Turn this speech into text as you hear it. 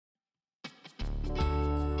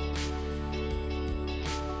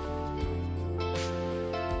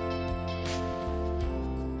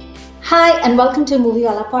Hi, and welcome to Movie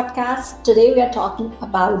Wala podcast. Today we are talking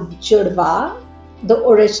about Judwa, the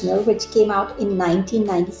original, which came out in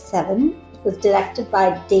 1997. It was directed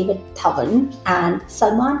by David Dhawan, and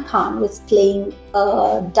Salman Khan was playing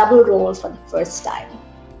a double role for the first time.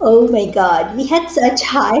 Oh my god, we had such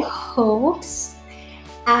high hopes,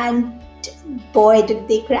 and boy, did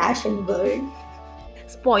they crash and burn.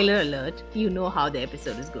 Spoiler alert, you know how the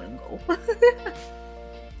episode is going to go.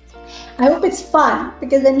 I hope it's fun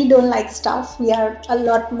because when we don't like stuff, we are a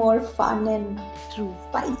lot more fun and True.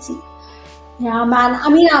 spicy. Yeah, man. I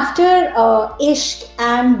mean, after Ishq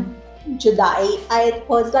and Judai, I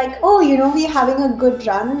was like, oh, we're having a good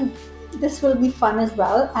run. This will be fun as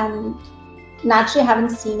well. And naturally, I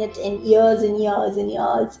haven't seen it in years and years and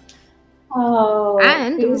years. Oh,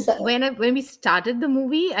 And it was when we started the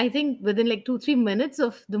movie, I think within like 2-3 minutes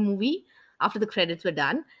of the movie, after the credits were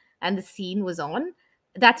done and the scene was on,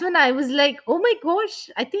 that's when I was like, oh my gosh,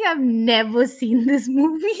 I think I've never seen this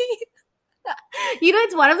movie.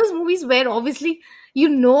 It's one of those movies where obviously you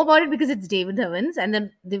know about it because it's David Dhawan's, and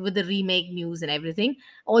then with the remake news and everything.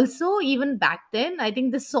 Also, even back then, I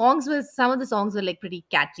think some of the songs were like pretty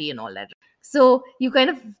catchy and all that. So you kind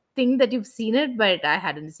of think that you've seen it, but I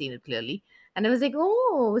hadn't seen it clearly. And I was like,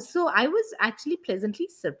 oh, so I was actually pleasantly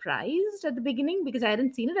surprised at the beginning because I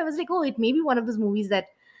hadn't seen it. I was like, oh, it may be one of those movies that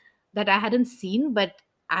I hadn't seen, but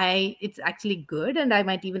it's actually good and I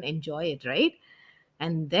might even enjoy it, right?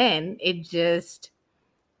 And then it just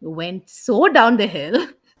went so down the hill.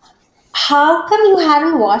 How come you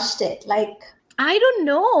haven't watched it? Like, I don't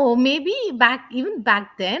know. Maybe back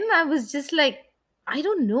then, I was just like, I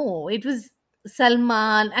don't know. It was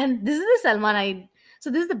Salman, and this is the Salman I. So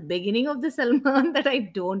this is the beginning of the Salman that I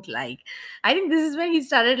don't like. I think this is when he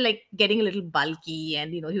started like getting a little bulky,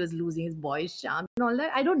 and he was losing his boyish charm and all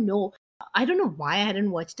that. I don't know. I don't know why I hadn't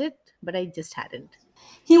watched it, but I just hadn't.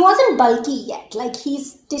 he wasn't bulky yet. Like, he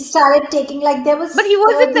started taking, like, But he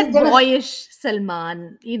wasn't that there was. boyish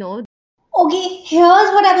Salman. Okay, here's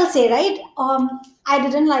what I will say, right? I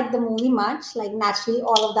didn't like the movie much. Like, naturally,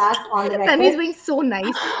 all of that on the Tanvi's record. being so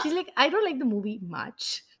nice. She's like, I don't like the movie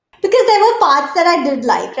much. Because there were parts that I did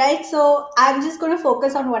like, right? So I'm just going to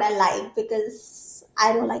focus on what I like because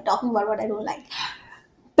I don't like talking about what I don't like.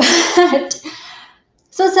 But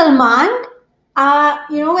so Salman,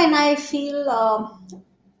 when I feel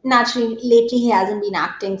naturally lately he hasn't been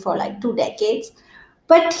acting for like 2 decades,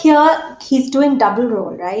 but here he's doing double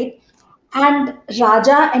role, right? And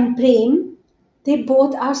Raja and Prem, they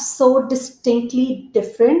both are so distinctly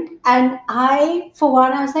different. And for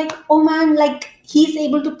one, I was like, oh man, like he's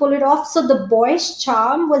able to pull it off. So the boyish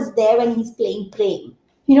charm was there when he's playing Prem.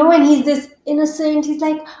 When he's this innocent, he's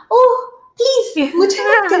like, oh, please, mujhe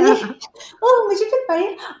mat kariye. Oh, mujhe mat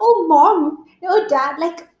pariye. Oh, mom. Oh, dad.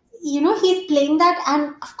 Like, he's playing that.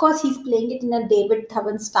 And of course, he's playing it in a David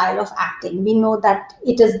Dhawan style of acting. We know that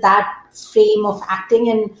it is that frame of acting.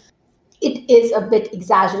 And it is a bit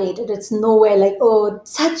exaggerated. It's nowhere like, oh,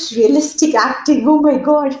 such realistic acting. Oh my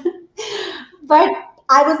God. But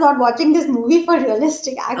I was not watching this movie for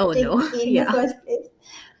realistic Oh acting no. in the Yeah. first place.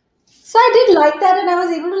 So I did like that and I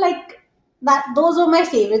was able to like that. Those were my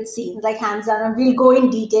favorite scenes, like hands down. And we'll go in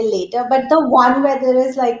detail later. But the one where there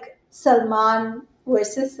is like Salman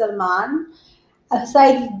versus Salman, I was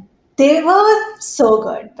like, they were so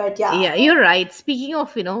good. But yeah. Yeah, you're right. Speaking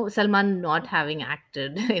of, Salman not having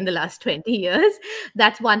acted in the last 20 years,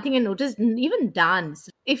 that's one thing I noticed. Even dance.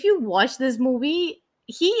 If you watch this movie,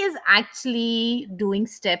 he is actually doing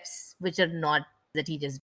steps which are not that he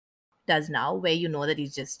just does now, where you know that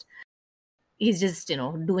he's just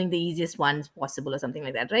doing the easiest ones possible or something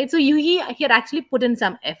like that, right? So he had actually put in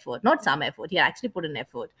some effort, not some effort. He actually put in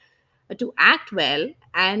effort to act well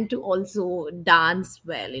and to also dance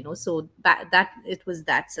well, so that it was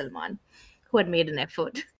that Salman who had made an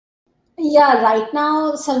effort. Yeah, right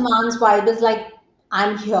now Salman's vibe is like,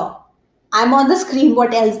 I'm here. I'm on the screen.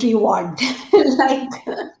 What else do you want? Like,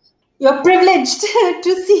 you're privileged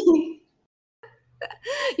to see.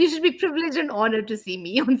 You should be privileged and honored to see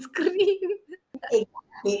me on screen.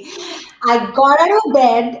 Exactly. I got out of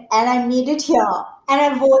bed and I made it here. And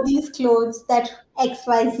I wore these clothes that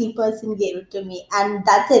XYZ person gave it to me. And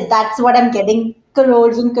that's it. That's what I'm getting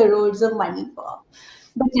crores and crores of money for.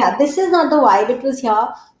 But yeah, this is not the vibe. It was here.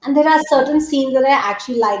 And there are certain scenes that I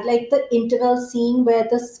actually like the interval scene where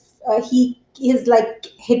he is like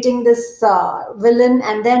hitting this villain,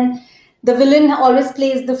 and then the villain always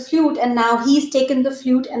plays the flute, and now he's taken the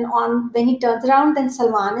flute, and on when he turns around, then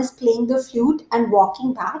Salman is playing the flute and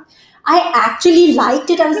walking back. I actually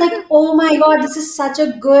liked it. I was like, oh my god, this is such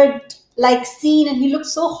a good like scene, and he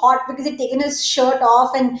looks so hot because he'd taken his shirt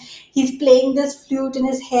off and he's playing this flute and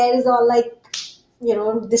his hair is all like,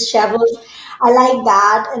 disheveled. I like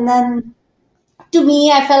that. And then to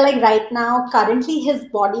me, I felt like right now, currently, his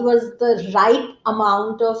body was the right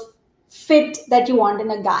amount of fit that you want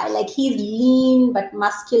in a guy. Like he's lean but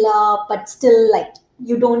muscular, but still like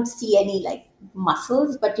you don't see any like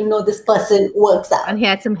muscles, but this person works And out. he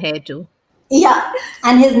had some hair too. Yeah,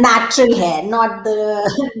 and his natural hair, not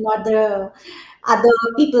the not the other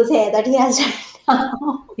people's hair that he has right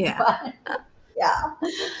now. Yeah. But yeah,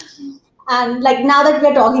 and like now that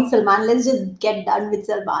we're talking Salman, let's just get done with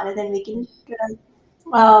Salman, and then we can.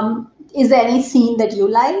 Is there any scene that you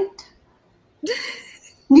liked?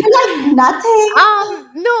 You like nothing.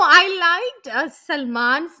 No, I liked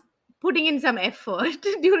Salman's putting in some effort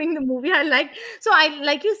during the movie. Like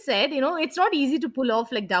you said, it's not easy to pull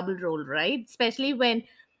off like double role, right? Especially when,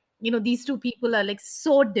 these two people are like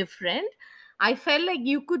so different. I felt like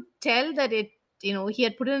you could tell that he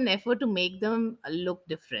had put in an effort to make them look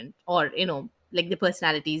different, or, like the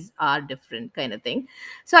personalities are different kind of thing.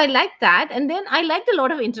 So I liked that. And then I liked a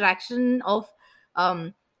lot of interaction of,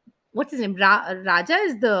 what's his name? Raja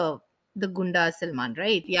is the Gunda Salman,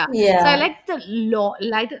 right? Yeah. So I Yeah. liked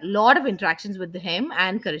like a lot of interactions with him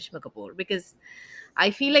and Karishma Kapoor, because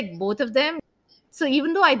I feel like both of them. So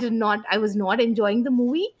even though I was not enjoying the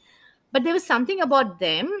movie, but there was something about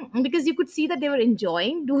them, because you could see that they were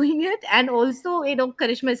enjoying doing it, and also,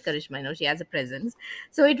 Karishma is Karishma. She has a presence,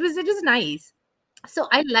 so it was nice. So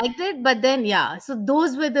I liked it, but then yeah, so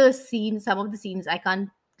those were the scenes, some of the scenes. I can't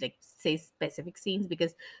like say specific scenes,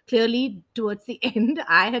 because clearly towards the end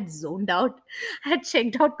I had zoned out. I had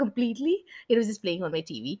checked out completely. It was just playing on my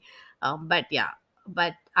TV. But yeah,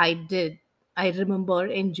 but I remember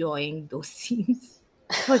enjoying those scenes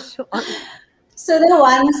for sure. So the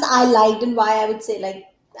ones I liked and why I would say like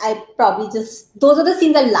I probably just those are the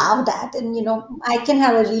scenes I laughed at, and I can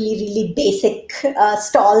have a really really basic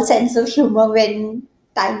stall sense of humor when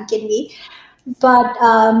time can be. But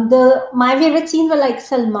the my favorite scenes were like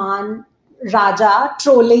Salman Raja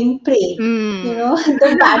trolling Prem. Hmm.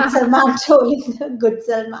 The bad Salman trolling the good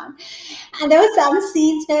Salman. And there were some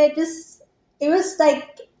scenes where it was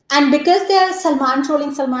like, and because they're Salman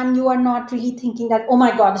trolling Salman, you are not really thinking that, oh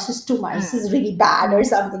my god, this is too much, this is really bad or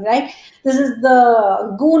something, right? This is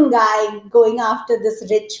the goon guy going after this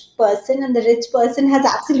rich person, and the rich person has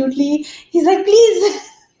absolutely, he's like,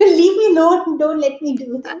 please leave me alone, don't let me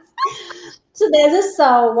do this. So there's this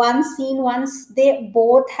one scene once they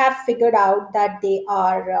both have figured out that they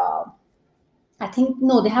are I think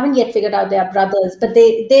no, they haven't yet figured out they are brothers, but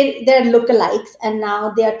they're lookalikes, and now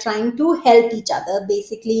they are trying to help each other.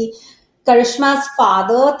 Basically, Karishma's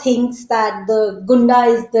father thinks that the Gunda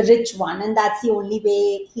is the rich one, and that's the only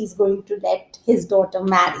way he's going to let his daughter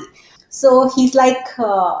marry. So he's like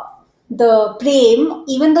the Prem,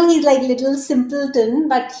 even though he's like little simpleton,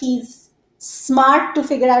 but he's smart to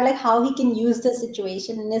figure out like how he can use the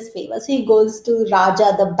situation in his favor. So he goes to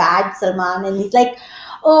Raja, the bad Salman, and he's like,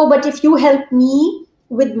 "Oh, but if you help me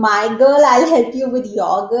with my girl, I'll help you with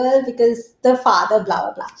your girl because the father, blah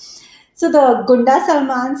blah blah." So the Gunda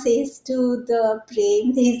Salman says to the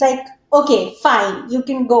Prem, he's like, "Okay, fine, you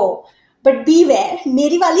can go, but beware,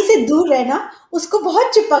 मेरी वाली से दूर रहना, उसको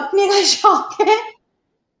बहुत चिपकने का शौक है."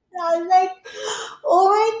 I was like, "Oh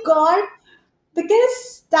my god,"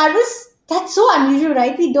 because that's so unusual,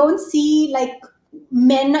 right? We don't see like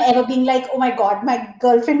men ever being like, "Oh my god, my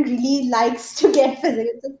girlfriend really likes to get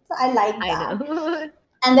physical." So I like I that. know.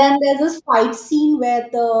 And then there's this fight scene where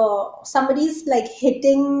the somebody's like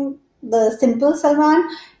hitting the simple Salman,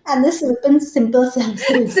 and the simple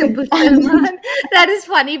Salman. Simple I mean, Salman. That is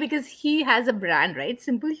funny because he has a brand, right?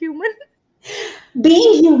 Simple Human.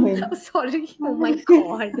 being Oh, human. sorry. Oh my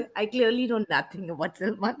God. I clearly know nothing about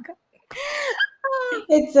Salman Khan.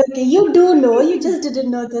 It's okay. You do know. You just didn't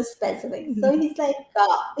know the specifics. So he's like,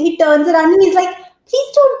 he turns around and he's like,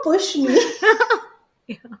 please don't push me.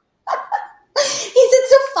 Yeah.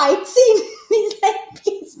 It's a fight scene. He's like,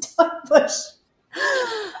 please don't push.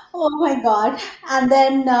 Oh my God. And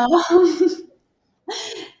then,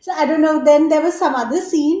 so I don't know, then there was some other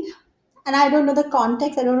scene. And I don't know the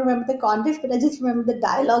context. I don't remember the context, but I just remember the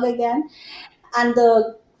dialogue again. And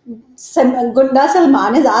the Gunda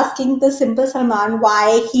Salman is asking the simple Salman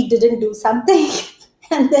why he didn't do something.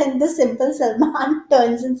 And then the simple Salman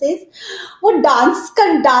turns and says, वो dance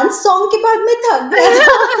song के बाद मैं थक गया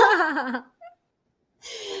था.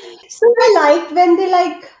 So I liked when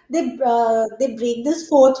they break this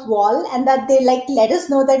fourth wall and that they like let us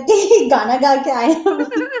know that they गाना गा के आए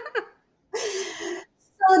हैं.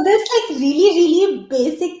 So this like really really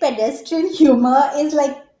basic pedestrian humor is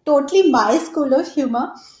like totally my school of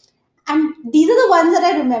humor. And these are the ones that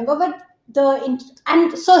I remember. But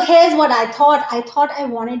and so here's what I thought. I thought I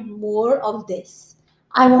wanted more of this.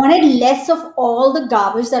 I wanted less of all the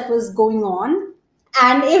garbage that was going on.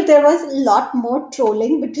 And if there was a lot more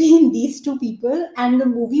trolling between these two people, and the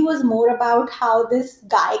movie was more about how this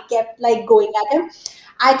guy kept like going at him,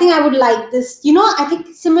 I think I would like this. I think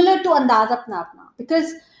similar to Andaz Apna Apna,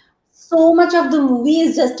 because so much of the movie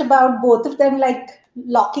is just about both of them like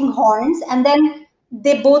locking horns, and then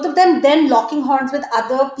they both of them then locking horns with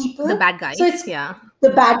other The people. bad So guys, it's yeah.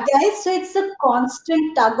 the bad guys. So it's a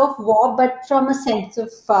constant tug of war, but from a sense of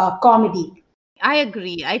comedy. I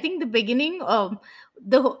agree. I think the beginning,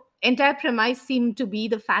 the entire premise seemed to be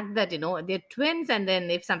the fact that they're twins, and then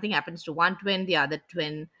if something happens to one twin, the other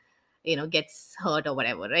twin gets hurt or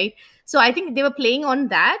whatever, right? So I think they were playing on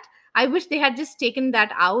that. I wish they had just taken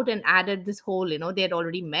that out and added this whole, they had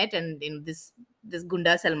already met, and this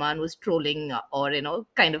Gunda Salman was trolling, or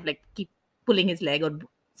kind of like keep pulling his leg, or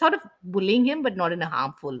sort of bullying him, but not in a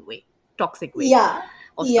harmful way, toxic way Yeah,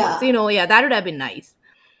 of sorts. yeah. Yeah, that would have been nice,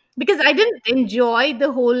 because I didn't enjoy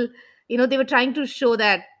the whole, they were trying to show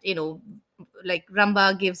that, like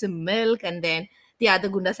Ramba gives him milk, and then the other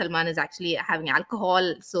Gunda Salman is actually having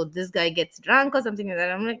alcohol. So this guy gets drunk or something like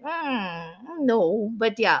that. I'm like, no.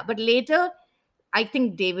 But yeah, but later, I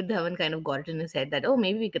think David Dhawan kind of got it in his head that, oh,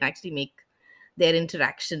 maybe we can actually make their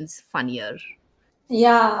interactions funnier.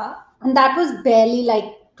 Yeah, and that was barely like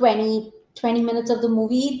 20 minutes of the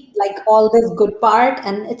movie, like all this good part.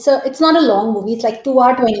 And it's not a long movie, it's like 2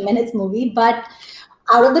 hour 20 minutes movie. But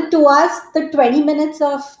out of the 2 hours, the 20 minutes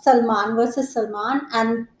of Salman versus Salman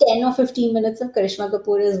and 10 or 15 minutes of Karishma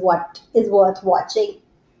Kapoor is what is worth watching And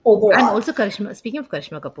overall. also Karishma, speaking of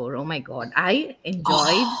Karishma Kapoor, oh my God, I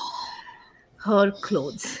enjoyed her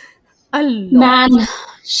clothes a lot. Man,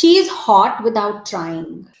 she's hot without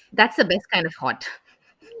trying. That's the best kind of hot.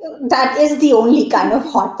 That is the only kind of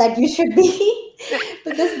hot that you should be.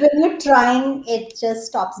 Because when you're trying, it just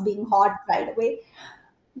stops being hot right away.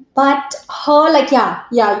 But her, like, yeah,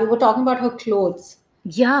 you were talking about her clothes. I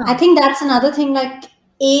Yeah. think that's another thing, like,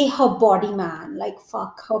 her body, man. Like,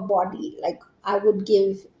 fuck her body. Like, I would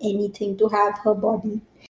give anything to have her body.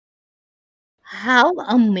 How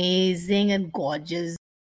amazing and gorgeous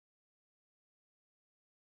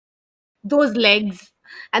those legs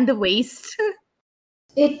and the waist.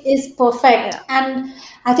 It is perfect. Yeah, And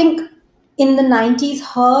I think in the 90s,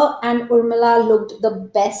 her and Urmila looked the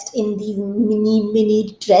best in these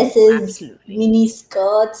mini dresses, absolutely. mini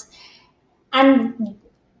skirts. And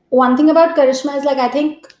one thing about Karishma is like, I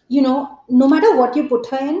think, no matter what you put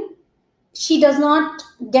her in, she does not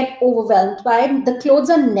get overwhelmed by it. The clothes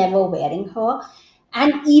are never wearing her.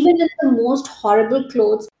 And even in the most horrible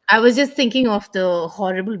clothes, I was just thinking of the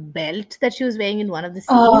horrible belt that she was wearing in one of the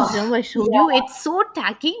scenes. uh, Remember, I showed you? yeah, It's so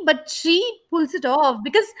tacky, but she pulls it off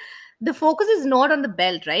because the focus is not on the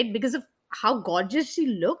belt, right? Because of how gorgeous she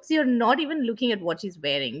looks, you're not even looking at what she's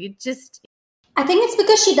wearing. It just, I think it's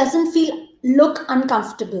because she doesn't look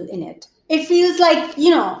uncomfortable in it. It feels like,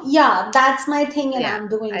 yeah, that's my thing and yeah, I'm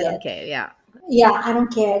doing I don't it. care. Yeah. Yeah, I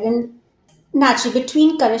don't care. And naturally,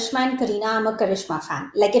 between Karishma and Karina, I'm a Karishma fan.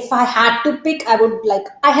 Like, if I had to pick,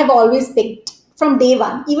 I have always picked from day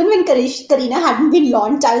one. Even when Karina hadn't been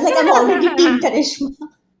launched, I was like, I'm already Team Karishma.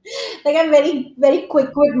 Like, I'm very, very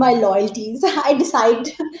quick with my loyalties. I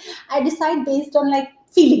decide based on like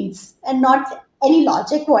feelings and not any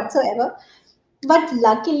logic whatsoever. But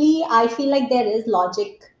luckily, I feel like there is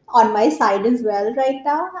logic on my side as well right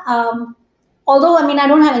now. Although, I mean, I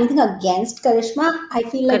don't have anything against Karishma. I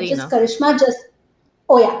feel like just Karina. Karishma just,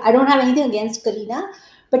 oh yeah, I don't have anything against Karina,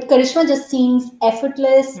 but Karishma just seems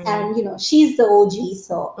effortless Hmm. and, she's the OG.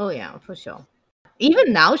 So Oh, yeah, for sure.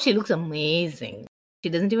 Even now, she looks amazing. She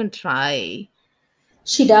doesn't even try.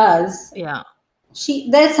 she does. Yeah.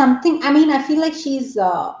 There's something, I mean, I feel like she's,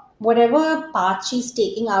 whatever path she's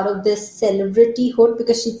taking out of this celebrity hood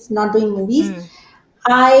because she's not doing movies, Mm.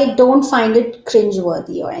 I don't find it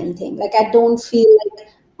cringeworthy or anything. Like, I don't feel like,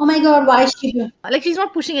 oh my God, why is she doing? Like, she's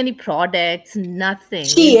not pushing any products, nothing.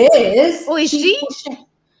 She is. Oh, is She's she? pushing.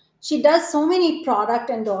 She does so many product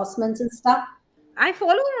endorsements and stuff. I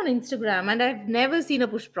follow her on Instagram and I've never seen her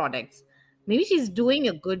push products. Maybe she's doing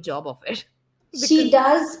a good job of it. She Because,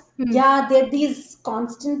 does. hmm, Yeah, they're these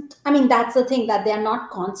constant. I mean, that's the thing that they're not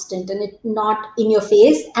constant and it's not in your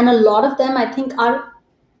face. And a lot of them, I think, are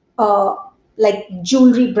uh, like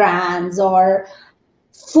jewelry brands or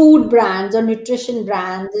food brands or nutrition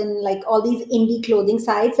brands and like all these indie clothing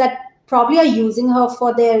sites that probably are using her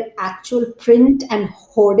for their actual print and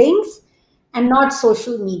hoardings and not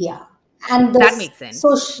social media. and That makes sense.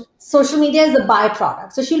 social media is a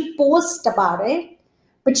byproduct. So she'll post about it,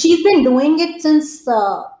 but she's been doing it since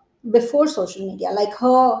before social media. Like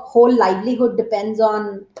her whole livelihood depends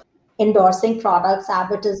on endorsing products,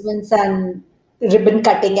 advertisements, and ribbon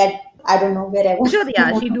cutting at I don't know wherever. Sure,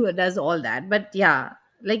 yeah, she does all that. But yeah,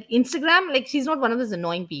 like Instagram, like she's not one of those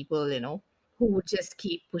annoying people, who would just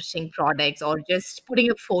keep pushing products or just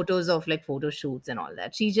putting up photos of like photo shoots and all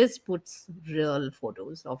that. She just puts real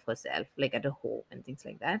photos of herself, like at a home and things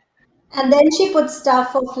like that. And then she put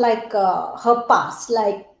stuff of like her past,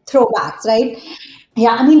 like throwbacks, right?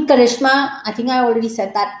 Yeah, I mean, Karishma, I think I already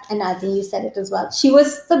said that, and I think you said it as well. She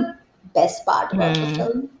was the best part about the Hmm.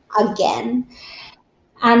 film again.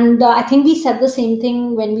 And I think we said the same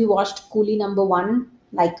thing when we watched Coolie number one,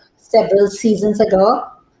 like several seasons ago.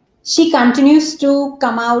 She continues to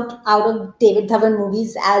come out of David Dhawan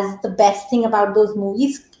movies as the best thing about those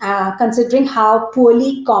movies, considering how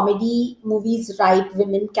poorly comedy movies write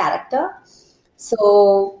women character.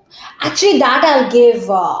 So actually, that I'll give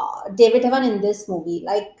David Dhawan in this movie.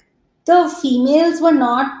 Like the females were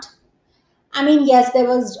not. I mean, yes, there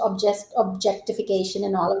was objectification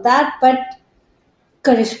and all of that, but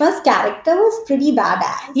Karishma's character was pretty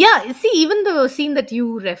badass. Yeah, see, even the scene that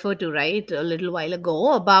you referred to, right, a little while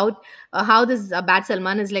ago about how this Bad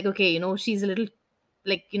Salman is like, okay, she's a little,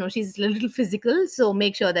 like, she's a little physical, so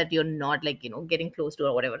make sure that you're not like, getting close to her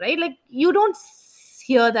or whatever, right? Like, you don't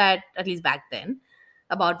hear that, at least back then,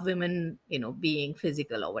 about women, being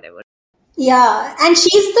physical or whatever. Yeah, and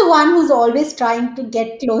she's the one who's always trying to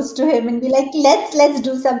get close to him and be like, let's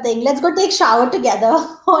do something. Let's go take shower together,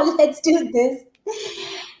 or let's do this.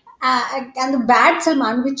 And the bad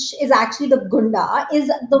Salman, which is actually the gunda, is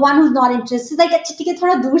the one who's not interested. He's like, अच्छा ठीक है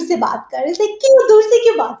थोड़ा दूर से बात कर. It's like क्यों दूर से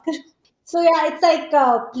क्यों बात कर? So yeah, it's like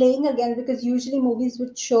playing again because usually movies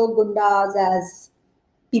would show gundas as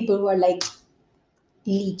people who are like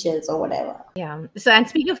leeches or whatever. Yeah. So, and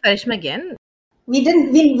speaking of Karishma again, We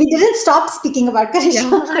didn't stop speaking about yeah,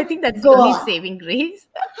 Karishma. I think that's the Go only on. saving grace.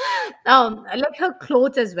 Like her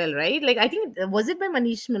clothes as well, right? Like, I think, was it by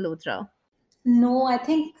Manish Malhotra? No,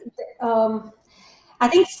 um, I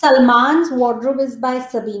think Salman's wardrobe is by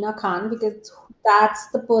Sabina Khan because that's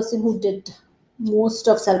the person who did most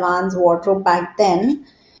of Salman's wardrobe back then.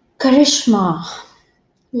 Karishma.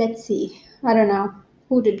 Let's see. I don't know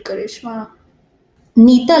who did Karishma.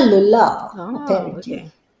 Nita Lulla, Oh, apparently.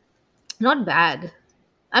 okay. Not bad.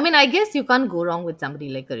 I mean, I guess you can't go wrong with somebody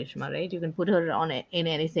like Karishma, right? You can put her on in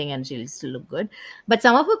anything and she'll still look good. But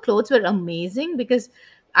some of her clothes were amazing because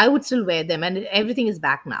I would still wear them, and everything is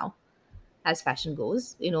back now as fashion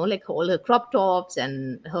goes. Like all her crop tops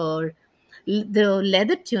and the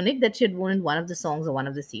leather tunic that she had worn in one of the songs or one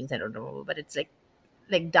of the scenes. I don't remember, but it's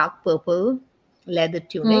like dark purple leather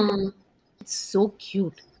tunic. Hmm. It's so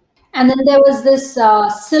cute. And then there was this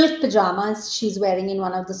silk pajamas she's wearing in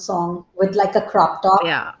one of the song with like a crop top,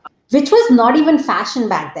 Yeah. which was not even fashion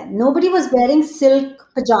back then. Nobody was wearing silk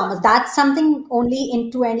pajamas. That's something only in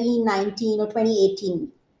 2019 or 2018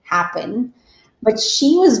 happened. But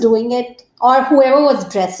she was doing it, or whoever was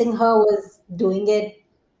dressing her was doing it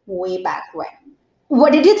way back when.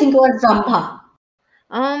 What did you think about Rambha?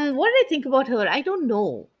 What did I think about her? I don't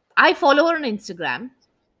know. I follow her on Instagram.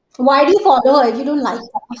 Why do you follow her if you don't like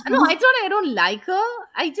No, her? it's not like I don't like her.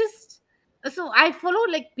 I follow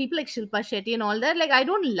like people like Shilpa Shetty and all that. Like I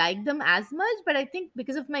don't like them as much, but I think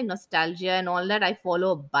because of my nostalgia and all that, I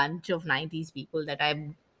follow a bunch of '90s people that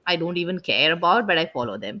I don't even care about, but I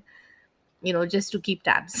follow them. Just to keep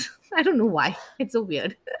tabs. I don't know why. It's so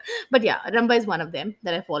weird, but yeah, Ramba is one of them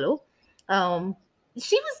that I follow. Um,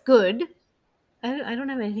 she was good. I don't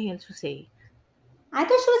have anything else to say. I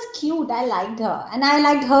thought she was cute. I liked her, and I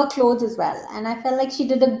liked her clothes as well. And I felt like she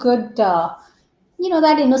did a good,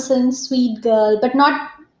 that innocent, sweet girl, but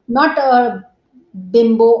not a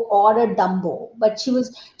bimbo or a dumbo. But she was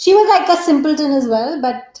like a simpleton as well.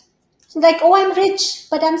 But she's like, oh, I'm rich,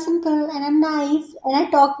 but I'm simple and I'm nice and I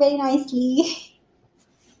talk very nicely.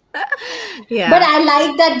 But Yeah. I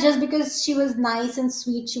like that just because she was nice and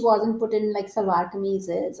sweet, she wasn't put in like salwar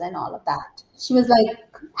kameezes and all of that. She was like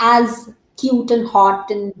as cute and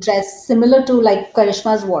hot and dressed similar to like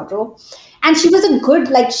Karishma's wardrobe. And she was a good,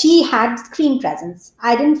 like she had screen presence.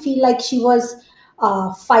 I didn't feel like she was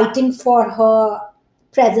fighting for her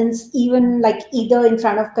presence, even like either in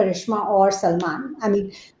front of Karishma or Salman. I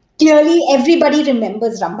mean, clearly everybody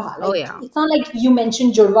remembers Rambha. Oh Like yeah. it's not like you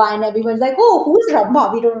mentioned Jurwa and everyone's like, oh, who's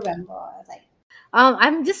Rambha? We don't remember. I was like,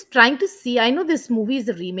 I'm just trying to see. I know this movie is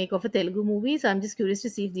a remake of a Telugu movie, so I'm just curious to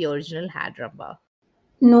see if the original had Ramba.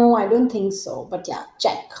 no, I don't think so. But yeah,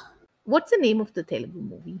 check. What's the name of the Telugu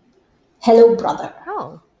movie? Hello, brother.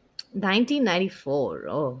 Oh. 1994.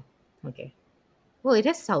 Oh, okay. Oh, it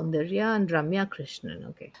has Soundarya and Ramya Krishnan.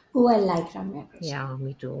 Okay. Oh, I like Ramya Krishnan. Yeah,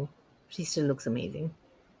 me too. She still looks amazing.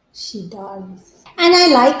 She does. And I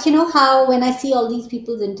like, how when I see all these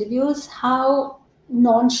people's interviews, how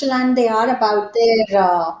nonchalant they are about their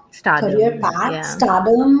career Stardom. path, Yeah.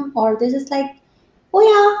 stardom, or they're just like, oh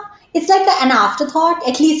yeah, it's like an afterthought,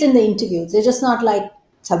 at least in the interviews. They're just not like,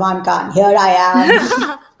 Salman Khan, here I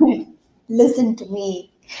am, listen to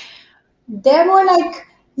me. They're more like,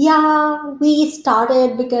 yeah, we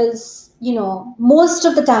started because, most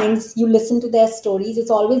of the times you listen to their stories,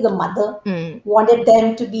 it's always the mother Mm. wanted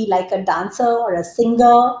them to be like a dancer or a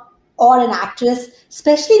singer or an actress,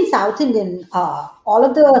 especially in South Indian. All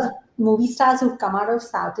of the movie stars who've come out of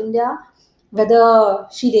South India, whether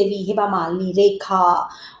Sridevi, Heba Malini, Rekha,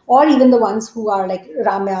 or even the ones who are like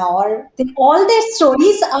Ramya, all their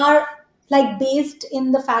stories are like based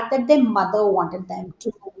in the fact that their mother wanted them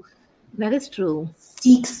to That is true.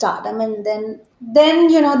 seek stardom, and then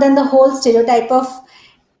the whole stereotype of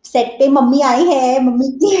set pe mummy aayi hai, mummy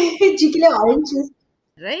ji ke liye orange juice.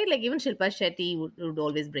 Right? Like even Shilpa Shetty would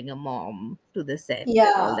always bring a mom to the set and all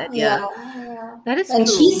Yeah, that. Yeah. yeah, yeah. That is And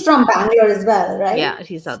she's true. from Bangalore as well, right? Yeah,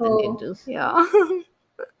 she's South Indian So too. Yeah.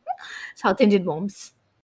 South Indian moms.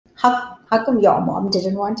 how come your mom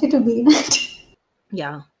didn't want you to be in it?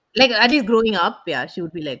 Yeah. Like at least growing up, yeah, she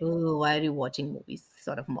would be like, "Oh, why are you watching movies?"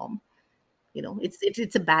 Sort of mom.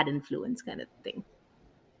 It's a bad influence kind of thing.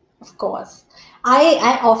 Of course.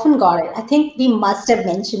 I often got it. I think we must have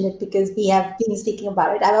mentioned it because we have been speaking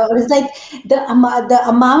about it. I was like, the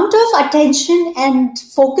amount of attention and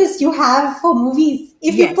focus you have for movies,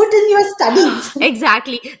 if you Yes. put in your studies.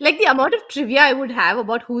 Exactly. Like the amount of trivia I would have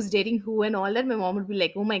about who's dating who and all that, my mom would be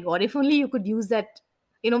like, "Oh my god, if only you could use that."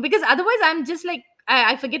 Because otherwise I'm just like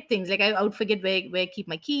I forget things. Like I would forget where I keep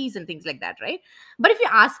my keys and things like that, right? But if you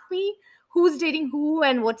ask me who's dating who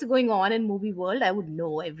and what's going on in movie world, I would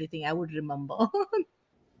know everything. I would remember.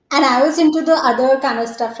 And I was into the other kind of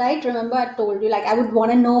stuff, right? Remember, I told you like I would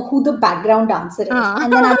want to know who the background dancer is, Ah.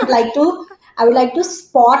 and then I would like to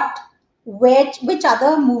spot which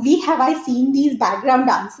other movie have I seen these background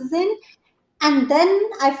dancers in, and then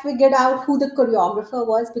I figured out who the choreographer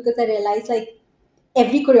was because I realized like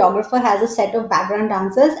every choreographer has a set of background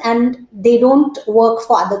dancers and they don't work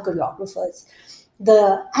for other choreographers.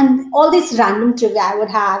 And all this random trivia I would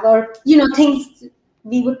have, or things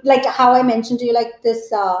we would like, how I mentioned to you, like this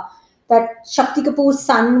that Shakti Kapoor's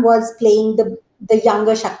son was playing the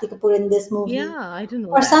younger Shakti Kapoor in this movie, Yeah, I didn't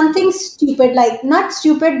know or that. something stupid, like not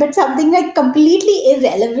stupid but something like completely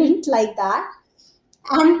irrelevant like that.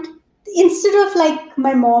 And instead of like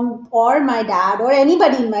my mom or my dad or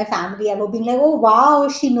anybody in my family ever being like, oh wow,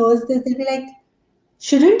 she knows this, they'll be like,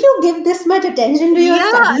 shouldn't you give this much attention to your Yeah,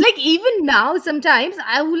 studies? like even now, sometimes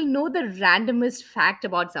I will know the randomest fact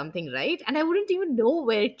about something, right? And I wouldn't even know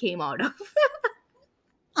where it came out of.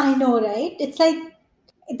 I know, right? It's like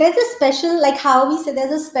there's a special, like how we say,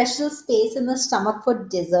 there's a special space in the stomach for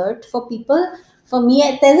dessert for people. For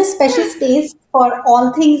me, there's a special space for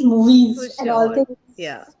all things For movies and all sure. things.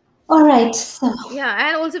 Yeah. All right, so Yeah.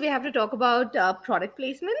 And also, we have to talk about product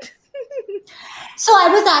placement. I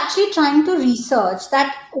was actually trying to research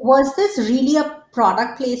that, was this really a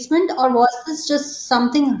product placement or was this just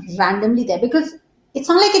something randomly there? Because it's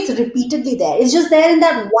not like it's repeatedly there. It's just there in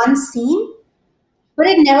that one scene, but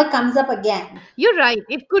it never comes up again. You're right.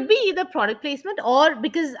 It could be either product placement or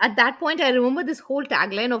because at that point, I remember this whole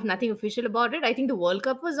tagline of nothing official about it. I think the World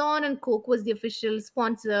Cup was on and Coke was the official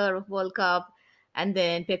sponsor of World Cup. And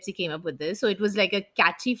then Pepsi came up with this. So it was like a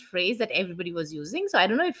catchy phrase that everybody was using. So I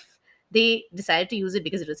don't know if they decided to use it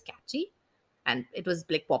because it was catchy and it was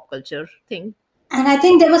like pop culture thing. And I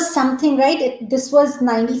think there was something, right? This was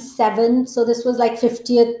 97, so this was like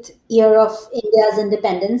 50th year of India's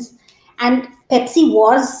independence. And Pepsi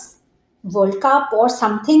was World Cup or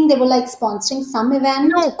something. They were like sponsoring some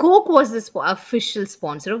event. No, Coke was the official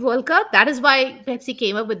sponsor of World Cup. That is why Pepsi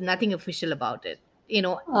came up with nothing official about it. And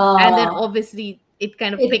then Uh, obviously it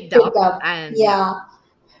kind of it picked picked up up. and yeah. Yeah.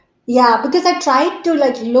 Yeah, because I tried to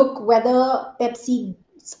like look whether Pepsi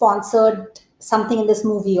sponsored something in this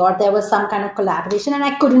movie or there was some kind of collaboration, and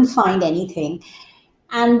I couldn't find anything.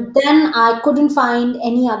 And then I couldn't find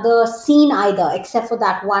any other scene either, except for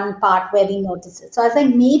that one part where we noticed it. So I was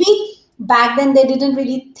like, maybe back then they didn't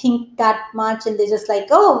really think that much, and they just like,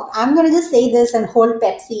 oh, I'm gonna just say this and hold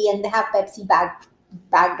Pepsi, and they have Pepsi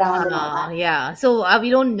background and all that. Yeah. So we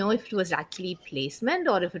don't know if it was actually placement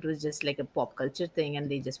or if it was just like a pop culture thing and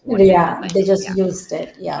they just wanted to Yeah, kind they of, just yeah. used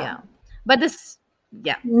it. Yeah. Yeah. But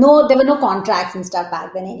yeah. No, there were no contracts and stuff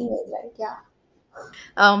back then, anyways, right?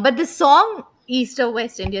 Yeah. But this song, East or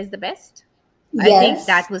West India is the best. I think Yes.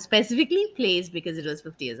 that was specifically placed because it was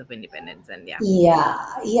 50 years of independence. And yeah, Yeah,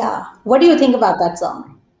 yeah. What do you think about that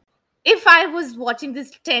song? if I was watching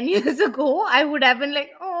this 10 years ago, I would have been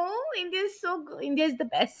like, oh, India is so good. India is the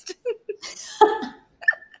best.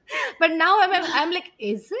 But now I'm like,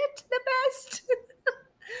 is it the best?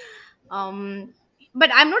 um but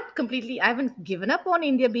I'm not completely, I haven't given up on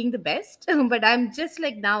India being the best. But I'm just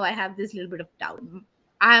like, now I have this little bit of doubt.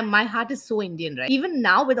 My heart is so Indian, right? Even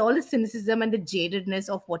now, with all the cynicism and the jadedness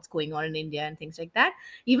of what's going on in India and things like that,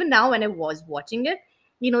 even now when I was watching it,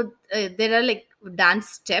 there are like dance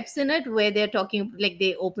steps in it where they're talking, like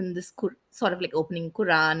they open this sort of like opening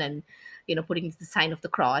Quran, and putting the sign of the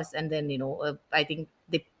cross, and then I think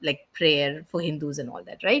they like prayer for Hindus and all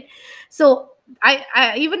that, right? So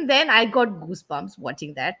I even then I got goosebumps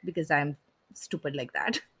watching that because I'm stupid like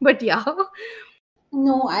that. But yeah.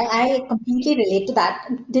 No, I completely relate to that.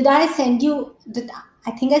 Did I send you?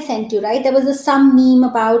 I think I sent you, right? There was some meme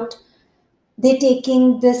about they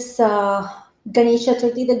taking this Ganesh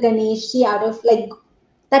Chaturthi, the Ganeshi out of like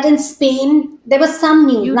that in Spain. There was some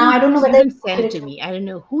news. Now I don't know You whether didn't it's send it accurate. to me. I don't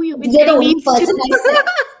know who you've been You're the sending only memes person to. I sent.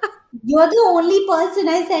 You're the only person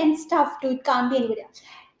I sent stuff to. It can't be anybody else.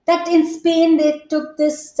 That in Spain they took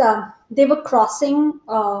this. They were crossing.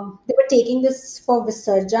 They were taking this for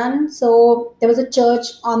Visarjan. So there was a church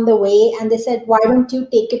on the way, and they said, "Why don't you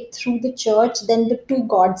take it through the church? Then the two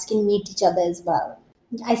gods can meet each other as well."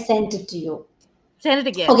 I sent it to you. Send it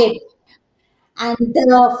again. Okay, and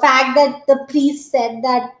the fact that the priest said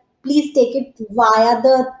that please take it via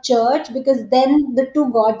the church because then the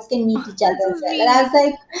two gods can meet each That's other so as well. And I was sweet.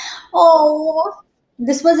 like, oh,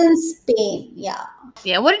 this was in Spain. Yeah.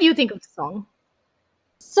 Yeah, what did you think of the song?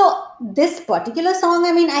 So this particular song,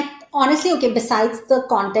 I mean, I honestly, okay, besides the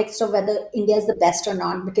context of whether India is the best or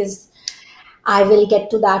not, because I will get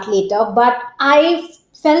to that later, but I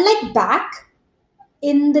felt like back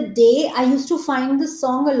in the day, I used to find the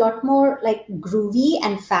song a lot more like groovy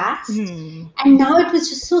and fast. Hmm. And now it was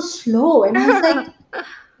just so slow. And I was like,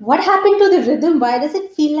 what happened to the rhythm? Why does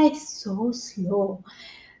it feel like so slow?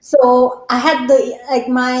 So I had like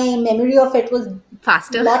my memory of it was a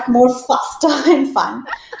Faster. lot more faster and fun.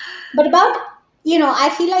 But I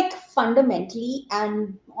feel like fundamentally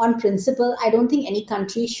and on principle, I don't think any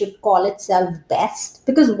country should call itself best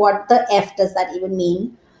because what the F does that even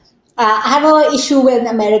mean? I have a issue when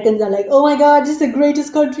Americans are like, "Oh my God, this is the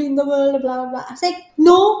greatest country in the world," blah blah blah. I was like,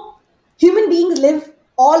 no, human beings live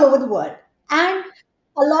all over the world, and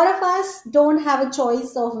a lot of us don't have a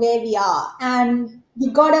choice of where we are, and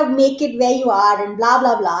you gotta make it where you are, and blah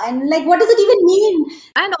blah blah. And like, what does it even mean?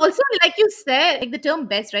 And also, like you said, like the term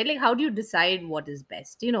best, right? Like, how do you decide what is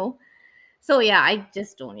best, So, yeah, I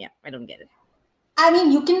just don't, yeah, I don't get it. I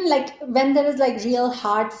mean, you can like when there is like real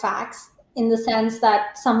hard facts in the sense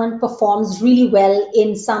that someone performs really well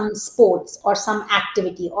in some sports or some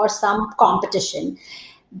activity or some competition.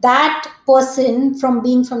 That person from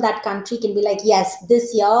being from that country can be like, yes,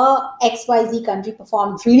 this year XYZ country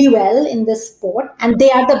performed really well in this sport and they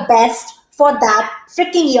are the best for that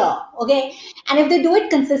freaking year. Okay. And if they do it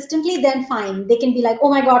consistently, then fine. They can be like, oh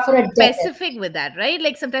my God, for a decade. Specific with that, right?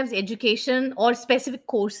 Like sometimes education or specific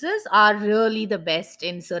courses are really the best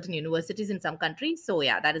in certain universities in some countries. So,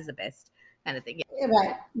 yeah, that is the best kind of thing. Yeah.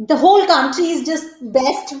 Right. The whole country is just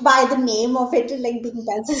best by the name of it, like being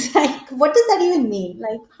best. It's like, what does that even mean?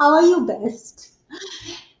 Like, how are you best?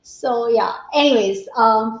 So yeah. Anyways,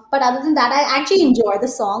 but other than that, I actually enjoy the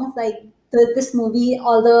songs. Like this movie,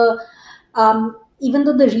 all the even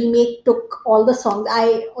though the remake took all the songs,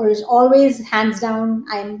 always hands down,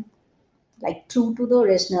 I'm like true to the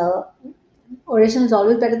original. Original is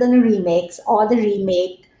always better than the remakes or the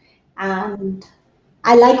remake, and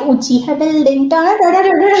I like Uchi Hai Building.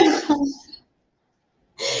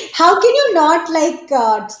 How can you not like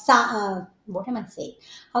what am I saying?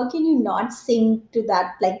 How can you not sing to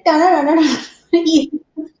that like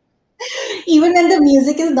even when the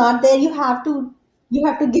music is not there, you have to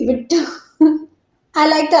give it to. I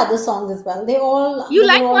like the other songs as well. You They were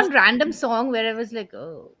like all one random song where I was like,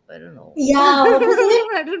 oh, I don't know. yeah. What was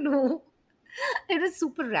it? I don't know. It was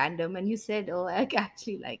super random, and you said, oh, I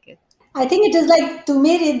actually like it. I think it is like "Tu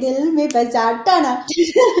mere dil mein bajata na."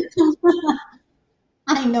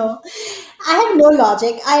 I know. I have no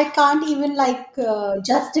logic. I can't even like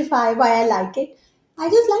justify why I like it. I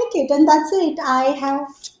just like it, and that's it. I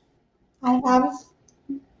have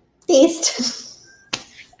taste.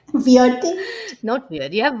 Weird taste. Not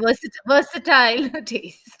weird. You have versatile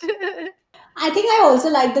taste. I think I also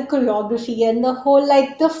like the choreography and the whole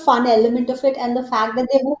like the fun element of it, and the fact that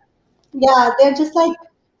yeah, they're just like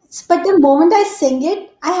But the moment I sing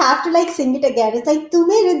it, I have to like sing it again. It's like तू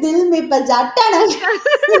मेरे दिल में बजा टना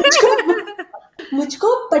मुझको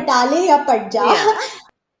मुझको पटाले या पट जा. Yeah.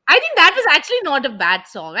 I think that was actually not a bad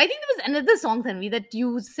song. I think there was another song, Tanvi, that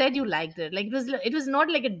you said you liked it. Like it was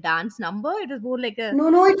not like a dance number. It was more like a No,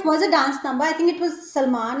 no, it was a dance number. I think it was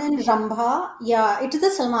Salman and Rambha. Yeah, it is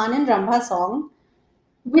a Salman and Rambha song.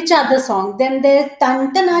 Which other song? Then there's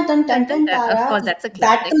Tan Tana Tan dun, Tan dun, Tan dun. Of Tara. course, that's a That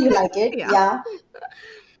classic. too, you like it? Yeah. Yeah.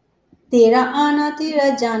 तेरा आना तेरा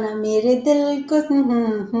जाना मेरे दिल को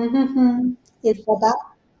is that?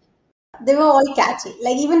 They were all catchy.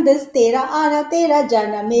 Like even this Tera Aana Tera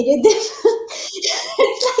Jana Mere Dil.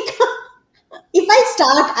 It's like if I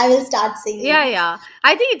start, I will start Yeah, singing. yeah.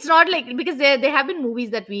 I think it's not like because there have been movies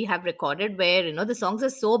that we have recorded where the songs are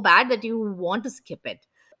so bad that you want to skip it.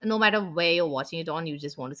 No matter where you're watching it on, you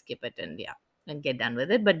just want to skip it and yeah, and get done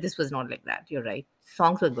with it. But this was not like that. You're right.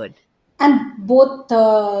 Songs were good. And both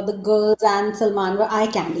the girls and Salman were eye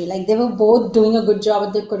candy. Like they were both doing a good job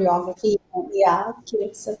with the choreography. Yeah,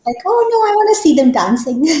 cute. So it's like, oh no, I want to see them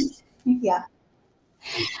dancing. Yeah.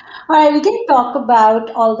 All right, we can talk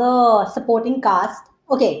about all the supporting cast.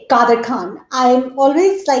 Okay, Kader Khan. I'm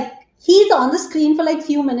always like, he's on the screen for like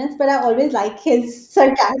few minutes, but I always like his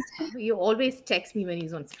sarcasm. You always text me when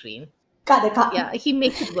he's on screen. Kader Khan. Yeah, he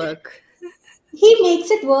makes it work. He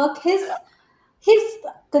makes it work. His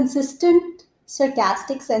consistent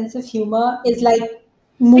sarcastic sense of humor is like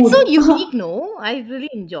It's so mood. unique, no? I really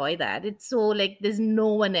enjoy that. It's so like there's no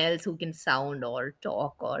one else who can sound or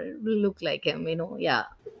talk or look like him. Yeah.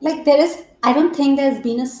 Like there is, I don't think there's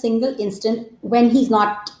been a single instant when he's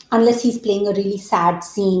not, unless he's playing a really sad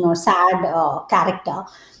scene or sad character.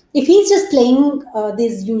 If he's just playing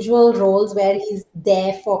these usual roles where he's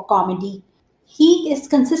there for comedy, he is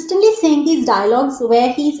consistently saying these dialogues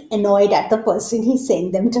where he's annoyed at the person he's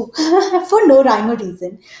saying them to for no rhyme or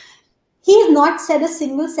reason. He has not said a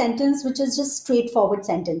single sentence which is just straightforward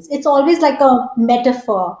sentence. It's always like a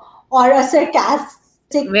metaphor or a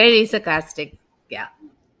sarcastic. Very sarcastic. Yeah.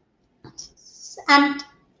 And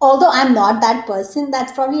although I'm not that person,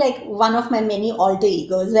 that's probably like one of my many alter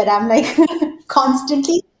egos where I'm like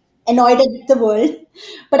constantly annoyed at the world,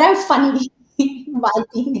 but I'm funny while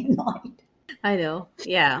being annoyed. I know.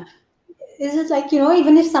 Yeah. It's just like,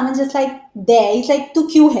 even if someone's just like there, he's like, tu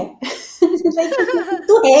kyu hai? It's like,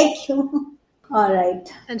 tu hai kyu? All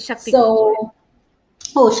right. And Shakti Kapoor. So,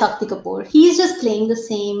 oh, Shakti Kapoor. He's just playing the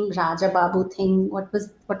same Raja Babu thing. What was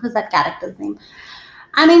that character's name?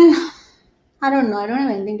 I mean, I don't know. I don't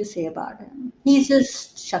have anything to say about him. He's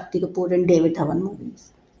just Shakti Kapoor in David Dhawan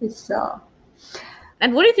movies. It's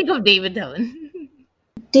And what do you think of David Dhawan?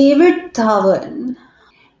 David Dhawan.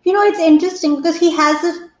 It's interesting because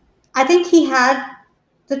I think he had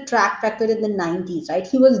the track record in the 90s, right?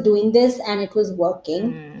 He was doing this and it was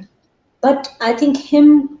working. Mm. But I think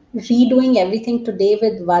him redoing everything today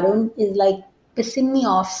with Varun is like pissing me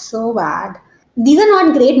off so bad. These are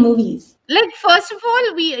not great movies. Like, first of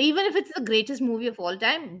all, even if it's the greatest movie of all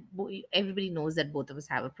time, everybody knows that both of us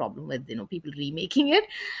have a problem with people remaking it.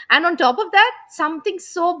 And on top of that, something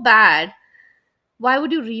so bad, why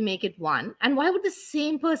would you remake it one? And why would the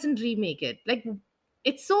same person remake it? Like,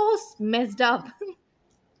 it's so messed up.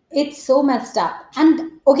 It's so messed up.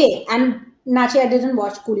 And okay, and Nachi, I didn't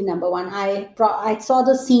watch Coolie number one. I saw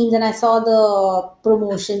the scenes and I saw the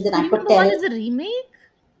promotions and I Even could number one tell is a remake?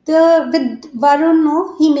 the with Varun,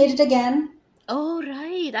 no, he made it again. Oh,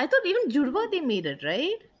 right. I thought even Jurwa they made it,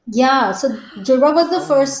 right? Yeah, so Jurwa was the Oh my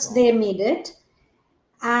first God. they made it,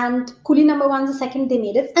 and Coolie number one's the second they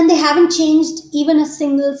made it, and they haven't changed even a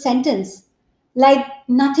single sentence. Like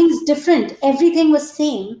nothing's different. Everything was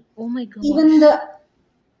same. Oh my God.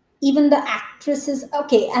 Even the actresses,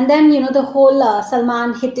 okay, and then the whole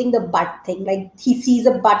Salman hitting the butt thing, like he sees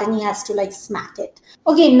a butt and he has to like smack it.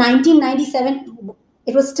 Okay, 1997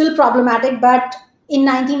 it was still problematic, but in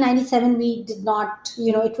 1997 we did not,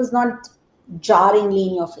 it was not jarringly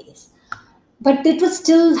in your face, but it was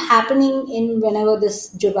still happening in whenever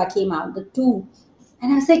this Jurba came out, the two.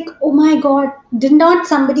 And I was like, oh my god, did not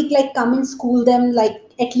somebody like come and school them, like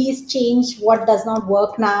at least change what does not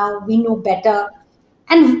work now, we know better.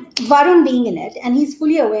 And Varun being in it, and he's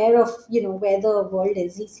fully aware of where the world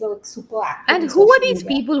is. He's like super active And in who are social these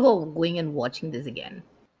media. people who are going and watching this again?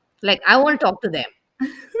 Like, I want to talk to them.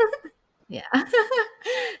 Yeah.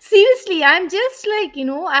 Seriously, I'm just like,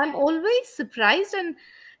 I'm always surprised and,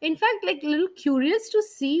 in fact, like, a little curious to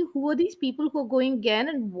see who are these people who are going again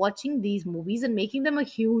and watching these movies and making them a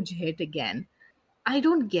huge hit again. I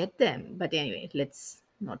don't get them. But anyway, let's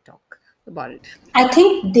not talk about it. I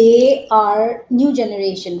think they are new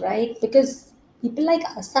generation, right? Because people like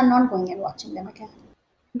us are not going and watching them again.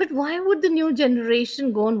 But why would the new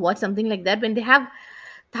generation go and watch something like that when they have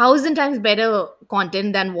thousand times better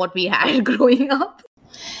content than what we had growing up?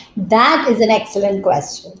 That is an excellent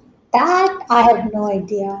question. That I have no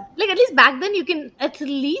idea. Like at least back then, you can at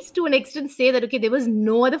least to an extent say that okay, there was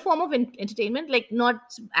no other form of entertainment, like not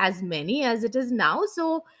as many as it is now.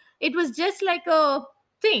 So it was just like a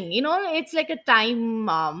thing, it's like a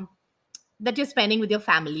time that you're spending with your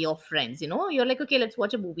family or friends. You're like, okay, let's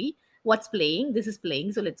watch a movie. What's playing? This is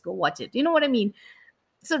playing, so let's go watch it. You know what I mean?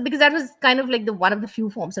 So because that was kind of like the one of the few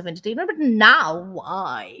forms of entertainment. But now,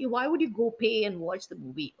 why would you go pay and watch the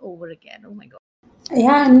movie over again? Oh my god.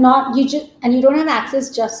 Yeah, and not you just and you don't have access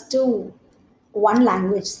just to one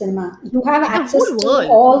language cinema. You have The access whole to world.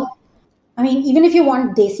 all. I mean, even if you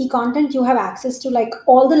want desi content, you have access to like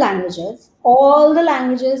all the languages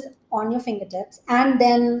on your fingertips, and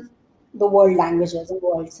then the world languages and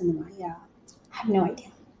world cinema. Yeah, I have no idea.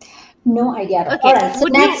 No idea at all. All Okay, right, so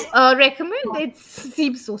would you next, recommend? It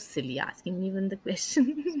seems so silly asking me even the question.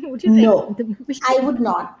 Would you recommend no, the movie? I would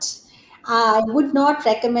not. I would not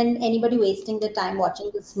recommend anybody wasting their time watching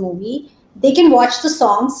this movie. They can watch the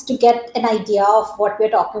songs to get an idea of what we're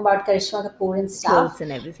talking about, Karishma Kapoor and stuff. Clothes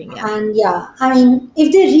and everything, yeah. And yeah, I mean,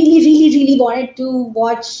 if they really, really, really wanted to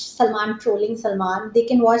watch Salman trolling Salman, they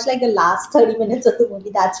can watch like the last 30 minutes of the movie.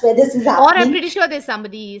 That's where this is Or I'm happening pretty sure there's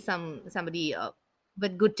somebody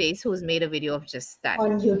with good taste who's made a video of just that.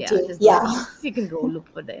 on Yeah, YouTube. just those Yeah. scenes. You can go look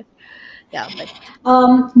for that. Yeah,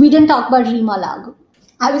 but We didn't talk about Reema Lagoo.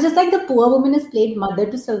 I was just like, the poor woman has played mother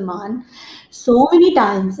to Salman so many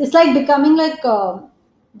times. It's like becoming like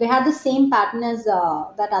they had the same pattern as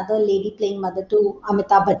that other lady playing mother to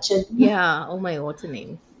Amitabh Bachchan. yeah. Oh my, what's her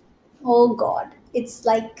name? Oh God, it's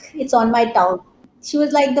like it's on my tongue. She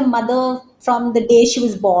was like the mother from the day she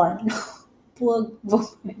was born. Poor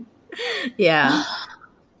woman. Yeah.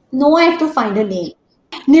 No, I have to find her name.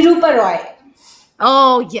 Nirupa Roy.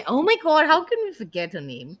 Oh yeah. Oh my god, how can we forget her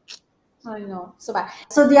name? I know, so bad.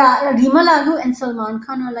 So they are Reema Lagoo and Salman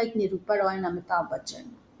Khan are like Nirupa Roy and Amitabh Bachchan,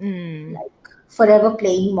 Mm. like forever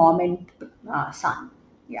playing mom and son.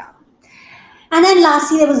 Yeah. And then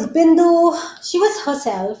lastly, there was Bindu. She was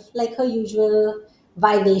herself, like her usual,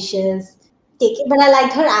 vivacious. Take it, but I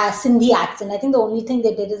liked her Sindhi accent. I think the only thing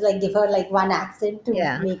they did is like give her like one accent to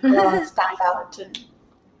Yeah. make her stand out,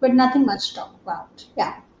 but nothing much to talk about.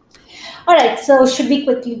 Yeah. All right. So should we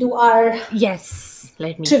quickly do our Yes.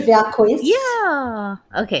 Let me. trivia quiz? Yeah.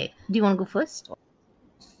 Okay. Do you want to go first?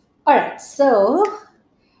 All right. So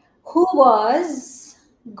who was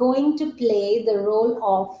going to play the role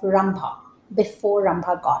of Rambha before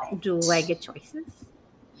Rambha got Do it? I get choices?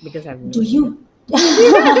 Because I have no Do idea. you?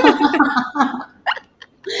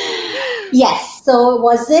 Yes. So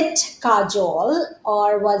was it Kajol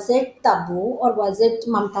or was it Tabu or was it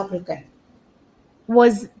Mamta Kulkarni?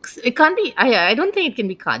 Was it can't be? I don't think it can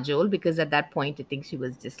be Kajol because at that point I think she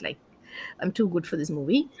was just like, I'm too good for this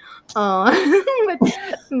movie. But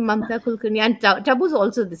Mamta Kulkarni and Tabu's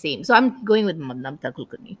also the same. So I'm going with Mamta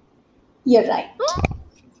Kulkarni. You're right.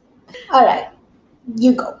 All right.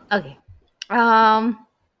 You go. Okay.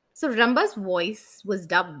 So Ramba's voice was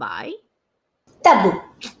dubbed by. Tabu.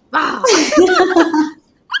 Wow.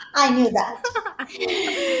 I knew that.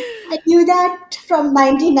 I knew that from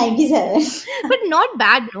 1997. But not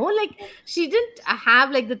bad, no? Like she didn't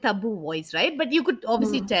have like the Tabu voice, right? But you could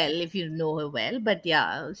obviously tell if you know her well. But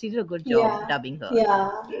yeah, she did a good job Yeah. dubbing her. Yeah.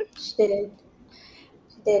 She did.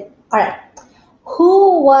 She did. All right.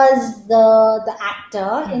 Who was the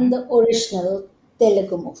actor in the original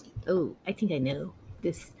Telugu movie? Oh, I think I know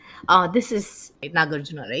this. This is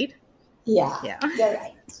Nagarjuna, right? Yeah. Yeah. You're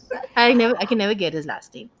right. I can never get his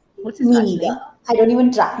last name. What's his Me last neither. name? I don't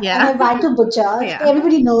even try. Yeah. And I tried to butcher. Yeah.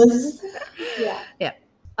 Everybody knows. Yeah. Yeah.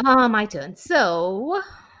 My turn. So,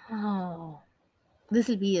 this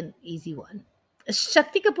will be an easy one.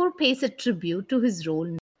 Shakti Kapoor pays a tribute to his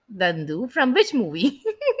role Dandu from which movie?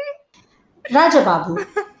 Raja Babu.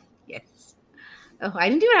 Yes. Oh, I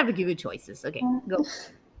didn't even have to give you choices. Okay, go.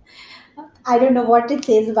 I don't know what it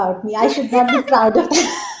says about me. I should not be proud of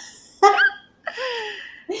that.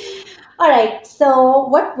 All right. So,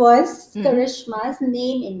 what was Karishma's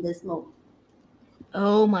name in this movie?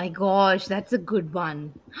 Oh my gosh, that's a good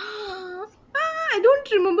one. I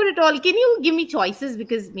don't remember at all. Can you give me choices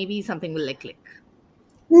because maybe something will like click?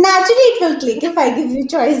 Naturally, it will click if I give you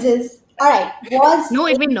choices. All right. No,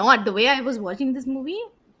 it may not. The way I was watching this movie.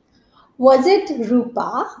 Was it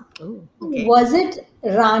Rupa? Oh, okay. Was it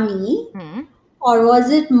Rani? Hmm. Or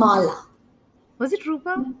was it Mala? Was it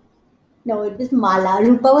Rupa? No, it was Mala.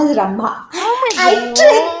 Rupa was Rambha. Oh my I god.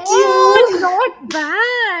 tricked you. Not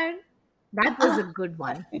bad. That was a good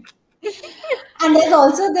one. And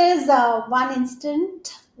there's one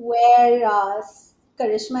instant where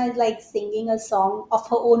Karishma is like singing a song of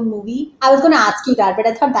her own movie. I was going to ask you that, but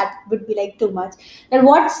I thought that would be like too much. And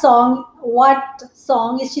what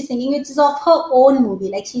song is she singing? Which is of her own movie.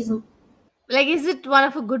 Like she's Like, is it one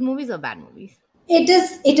of her good movies or bad movies? it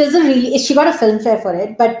is a really she got a filmfare for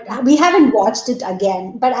it, but we haven't watched it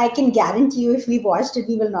again. But I can guarantee you, if we watched it,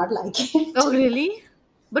 we will not like it. Oh, really?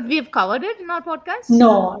 But we have covered it in our podcast?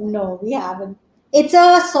 No, no, we haven't. It's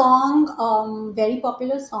a song, very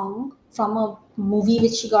popular song from a movie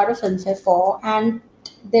which she got a filmfare for, and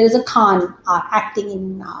there is a Khan acting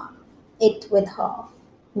in it with her.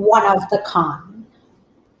 One of the Khan.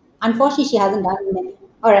 Unfortunately, she hasn't done many.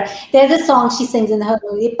 All right, there's a song she sings in her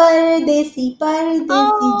movie. Pardesi, Pardesi,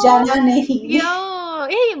 Oh, Jana Nahi. yeah.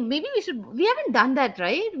 Hey, maybe we should. We haven't done that,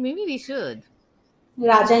 right? Maybe we should.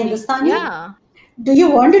 Raja Hindustani. Yeah. Do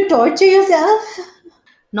you want to torture yourself?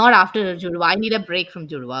 Not after Jurwa. I need a break from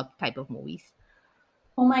Jurwa type of movies.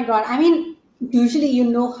 Oh my God. I mean, usually you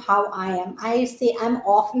know how I am. I say I'm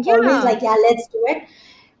off, always Yeah. like, yeah, let's do it.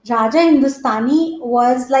 Raja Hindustani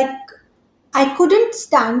was like, I couldn't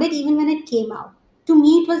stand it even when it came out. To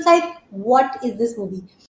me, it was like, what is this movie?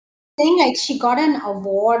 Thing like she got an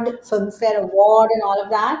award, Filmfare Award, and all of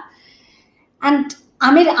that. And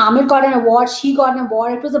Amir got an award. She got an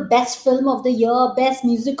award. It was the best film of the year, best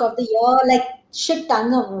music of the year, like shit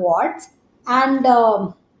tons of awards. And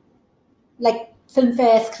like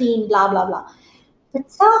Filmfare, Screen, blah blah blah.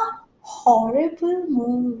 It's a horrible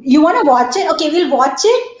movie. You want to watch it? Okay, we'll watch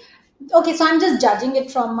it. Okay, so I'm just judging it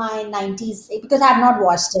from my 90s because I have not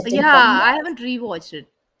watched it in 20 Yeah, I years. haven't rewatched it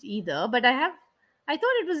either, but I have. I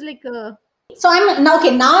thought it was like a. So I'm now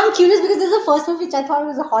okay. Now I'm curious because this is the first movie which I thought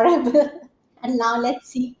was horrible, and now let's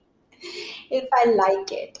see if I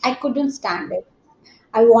like it. I couldn't stand it.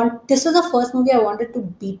 I want this was the first movie I wanted to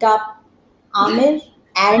beat up Amir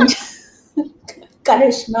and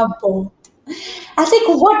Karishma both. I was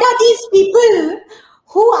like, what are these people?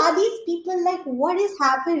 Who are these people? Like, what is Oh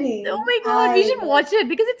happening? my god, we I should watch it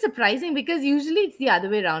because it's surprising. Because usually it's the other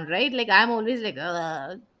way around, right? Like I'm always like,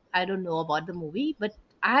 I don't know about the movie, but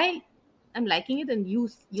I am liking it, and you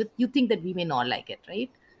think that we may not like it, right?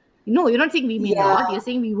 No, you're not saying we may yeah, not. You're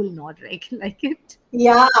saying we will not like it.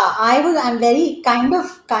 yeah. I'm very kind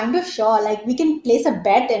of sure. Like, we can place a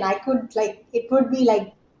bet, and I could like it would be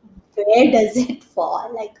like, where does it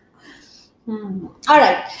fall? Like, all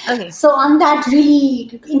right. Okay. So on that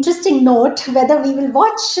really interesting note, whether we will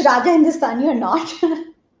watch Raja Hindustani or not,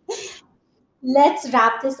 let's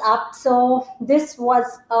wrap this up. So this was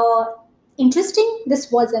interesting.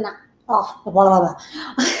 This was an oh blah, blah,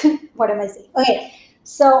 blah. What am I saying? Okay.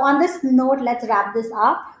 So on this note, let's wrap this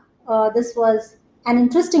up. This was an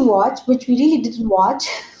interesting watch, which we really didn't watch.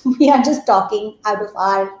 We are just talking out of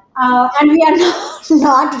our and we are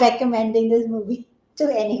not recommending this movie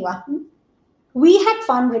to anyone. We had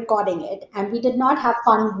fun recording it, and we did not have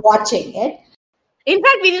fun watching it. In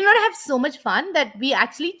fact, we did not have so much fun that we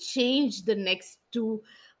actually changed the next two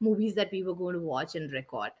movies that we were going to watch and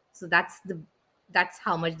record. So that's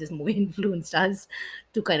how much this movie influenced us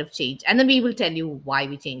to kind of change. And then we will tell you why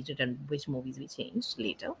we changed it and which movies we changed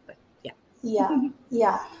later. But yeah. Yeah,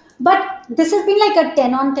 yeah. But this has been like a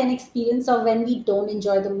 10 on 10 experience of when we don't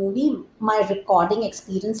enjoy the movie. My recording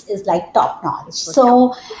experience is like top notch. For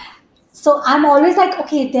sure. So I'm always like,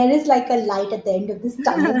 okay, there is like a light at the end of this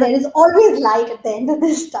tunnel. There is always light at the end of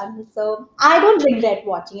this tunnel. So I don't regret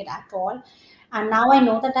watching it at all. And now I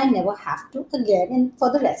know that I never have to again and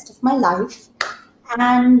for the rest of my life.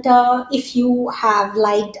 And if you have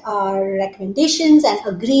liked our recommendations and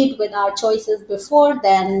agreed with our choices before,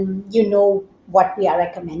 then you know what we are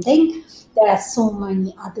recommending. There are so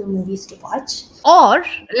many other movies to watch. Or,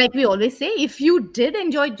 like we always say, if you did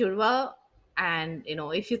enjoy Jurwa and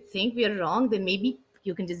if you think we are wrong, then maybe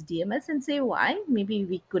you can just DM us and say why. Maybe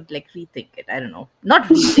we could like rethink it. I don't know. Not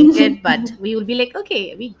rethink it, but we will be like,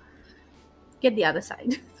 okay, we get the other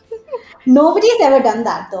side. Nobody's ever done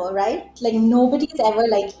that though, right? Like nobody's ever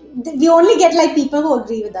like we only get like people who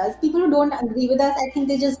agree with us. People who don't agree with us, I think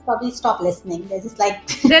they just probably stop listening. They're just like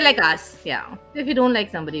They're like us, yeah. If you don't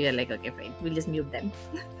like somebody, we're like, okay, fine. We'll just mute them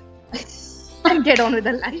and get on with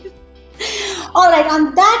our life. all right,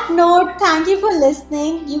 on that note, thank you for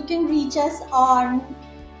listening. You can reach us on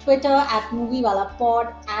Twitter at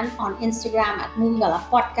MovieWallapod and on Instagram at MovieWalla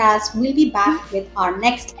Podcast. We'll be back with our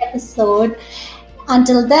next episode.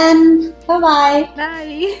 Until then, bye bye.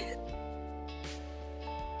 Bye.